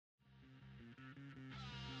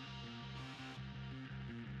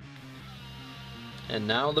And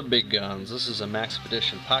now the big guns. This is a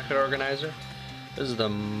Maxpedition pocket organizer. This is the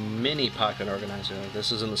mini pocket organizer.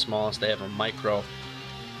 This isn't the smallest. They have a micro.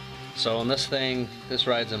 So in this thing, this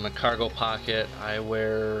rides in my cargo pocket. I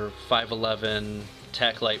wear 5'11"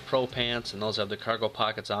 Tack Light Pro pants, and those have the cargo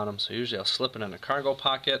pockets on them. So usually I'll slip it in a cargo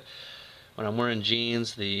pocket. When I'm wearing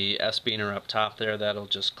jeans, the S-beaner up top there, that'll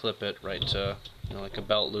just clip it right to, like a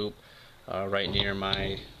belt loop, right near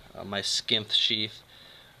my skimph sheath,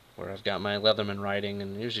 where I've got my Leatherman riding,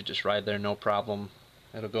 and usually just ride there no problem.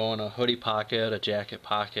 It'll go in a hoodie pocket, a jacket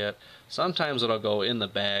pocket. Sometimes it'll go in the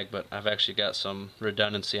bag, but I've actually got some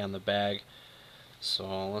redundancy on the bag.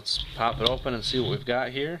 So let's pop it open and see what we've got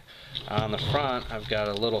here. On the front, I've got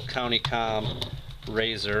a little County Com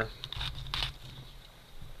razor.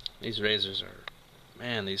 These razors are,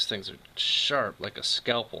 man, these things are sharp like a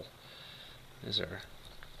scalpel. These are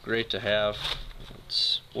great to have.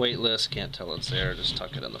 It's weightless, can't tell it's there, just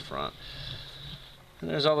tuck it in the front.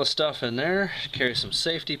 And there's all the stuff in there. Carry some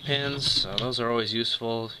safety pins, those are always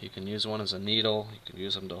useful. You can use one as a needle, you can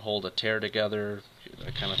use them to hold a tear together,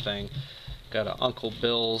 that kind of thing. Got an Uncle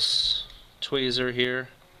Bill's tweezer here.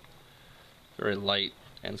 Very light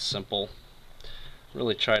and simple.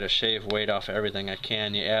 Really try to shave weight off everything I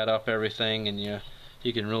can. You add up everything and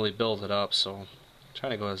you can really build it up, so try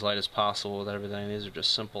to go as light as possible with everything. These are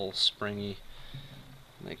just simple, springy,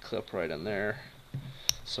 and they clip right in there.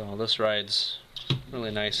 So this rides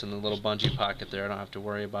really nice in the little bungee pocket there. I don't have to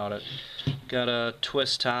worry about it. Got a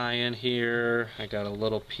twist tie in here. I got a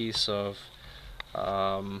little piece of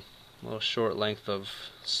little short length of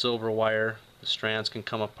silver wire. The strands can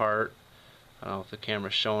come apart. I don't know if the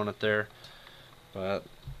camera's showing it there, but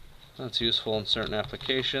that's useful in certain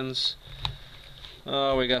applications.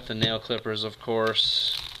 Oh, we got the nail clippers, of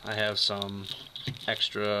course. I have some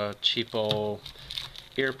extra cheapo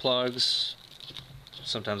earplugs.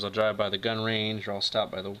 Sometimes I'll drive by the gun range, or I'll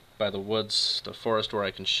stop by the woods, the forest where I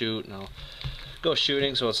can shoot, and I'll go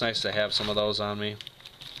shooting, so it's nice to have some of those on me.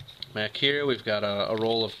 Back here we've got a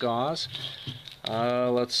roll of gauze.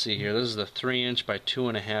 Let's see here, this is the 3" by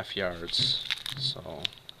 2.5 yards, so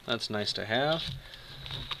that's nice to have.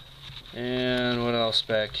 And what else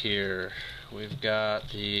back here? We've got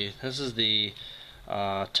this is the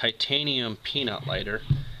titanium peanut lighter,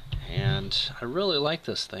 and I really like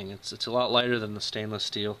this thing. It's a lot lighter than the stainless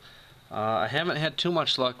steel. I haven't had too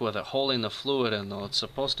much luck with it holding the fluid in, though. It's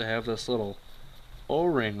supposed to have this little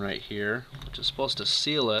O-ring right here, which is supposed to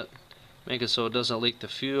seal it, make it so it doesn't leak the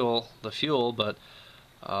fuel, but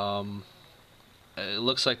it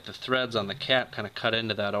looks like the threads on the cap kind of cut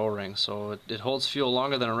into that O-ring, so it holds fuel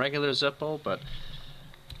longer than a regular Zippo, but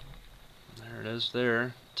there it is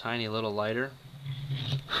there, tiny little lighter.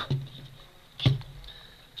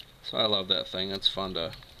 So I love that thing. It's fun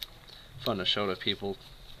to show to people.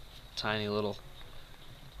 Tiny little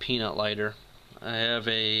peanut lighter. I have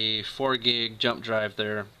a 4 gig jump drive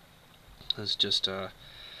there. It's just a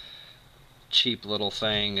cheap little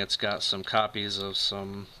thing. It's got some copies of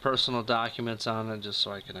some personal documents on it, just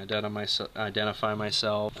so I can identify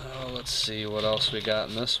myself. Oh, let's see what else we got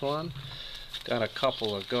in this one. Got a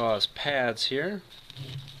couple of gauze pads here.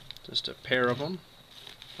 Just a pair of them.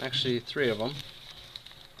 Actually, 3 of them.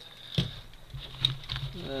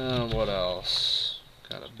 What else?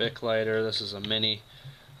 Got a Bic lighter. This is a mini.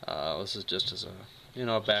 This is just as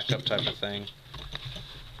a backup type of thing.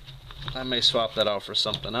 I may swap that out for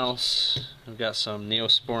something else. I've got some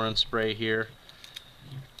Neosporin spray here.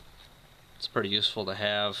 It's pretty useful to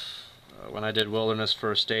have. When I did Wilderness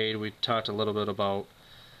First Aid, we talked a little bit about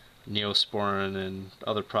Neosporin and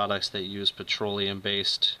other products that use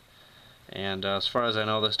petroleum-based. And as far as I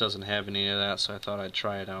know, this doesn't have any of that, so I thought I'd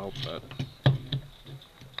try it out. But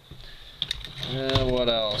what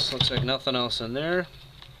else? Looks like nothing else in there.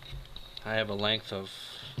 I have a length of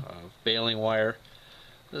baling wire.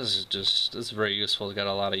 This is very useful. It's got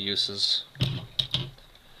a lot of uses.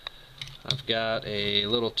 I've got a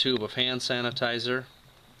little tube of hand sanitizer.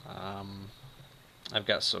 I've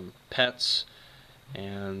got some pets,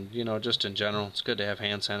 and just in general, it's good to have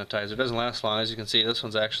hand sanitizer. It doesn't last long. As you can see, this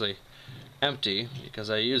one's actually empty because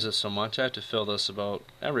I use this so much. I have to fill this about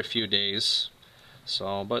every few days.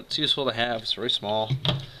 So, but it's useful to have. It's very small.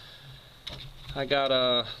 I got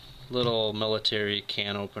a little military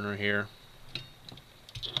can opener here.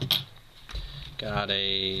 Got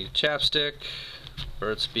a chapstick,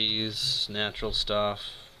 Burt's Bees, natural stuff.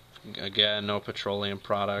 Again, no petroleum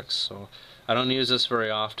products, so I don't use this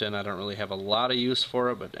very often. I don't really have a lot of use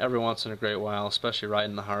for it, but every once in a great while, especially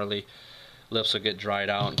riding the Harley, lips will get dried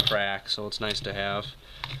out and crack, so it's nice to have.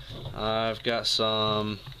 I've got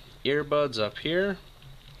some earbuds up here,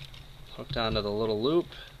 hooked onto the little loop.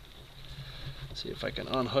 See if I can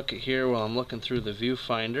unhook it here while I'm looking through the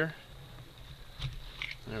viewfinder.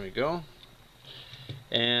 There we go.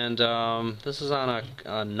 And this is on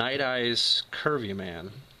a Night Eyes Curvy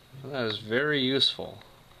Man. That is very useful.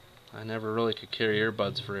 I never really could carry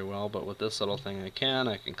earbuds very well, but with this little thing I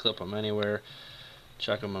can clip them anywhere,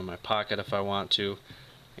 chuck them in my pocket if I want to.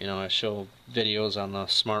 You know, I show videos on the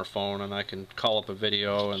smartphone, and I can call up a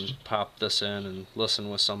video and pop this in and listen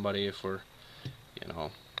with somebody if we're, you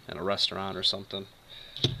know, in a restaurant or something.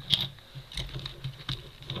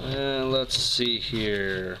 And let's see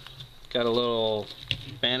here. Got a little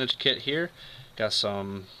bandage kit here. Got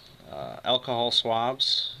some alcohol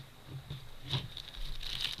swabs.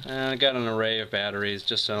 And I got an array of batteries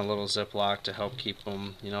just in a little Ziploc to help keep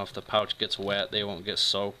them, you know, if the pouch gets wet, they won't get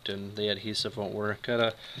soaked and the adhesive won't work. Got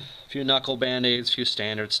a few knuckle band-aids, a few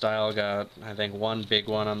standard style. Got, I think, one big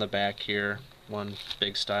one on the back here, one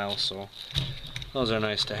big style, so those are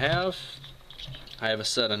nice to have. I have a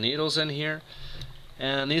set of needles in here,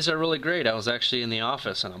 and these are really great. I was actually in the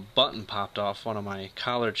office and a button popped off one of my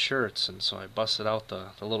collared shirts, and so I busted out the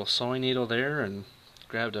little sewing needle there and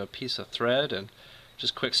grabbed a piece of thread and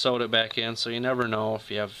just quick sewed it back in, so you never know if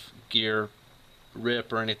you have gear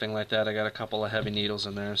rip or anything like that. I got a couple of heavy needles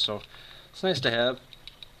in there, so it's nice to have,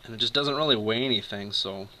 and it just doesn't really weigh anything,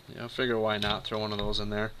 so you know, figure why not throw one of those in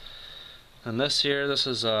there. And this here, this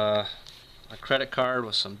is a credit card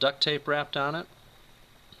with some duct tape wrapped on it,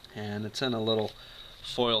 and it's in a little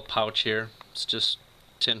foil pouch here. It's just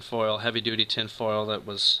tin foil, heavy duty tin foil that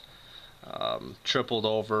was tripled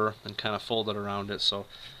over and kind of folded around it, so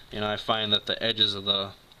you know, I find that the edges of the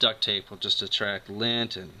duct tape will just attract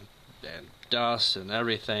lint and dust and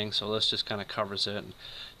everything, so this just kind of covers it. And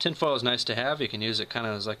tin foil is nice to have. You can use it kind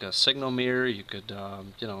of as like a signal mirror. You could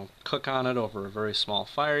you know, cook on it over a very small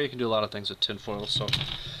fire. You can do a lot of things with tin foil, so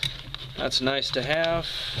that's nice to have.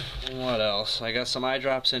 And what else? I got some eye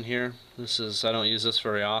drops in here. This is, I don't use this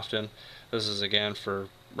very often. This is again for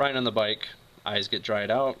riding on the bike. Eyes get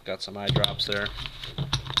dried out. Got some eye drops there.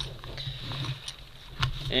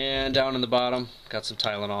 And down in the bottom, got some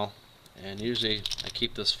Tylenol. And usually I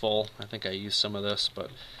keep this full. I think I use some of this, but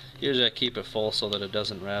usually I keep it full so that it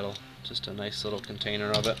doesn't rattle. Just a nice little container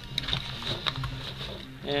of it.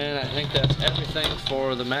 And I think that's everything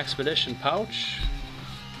for the Maxpedition pouch.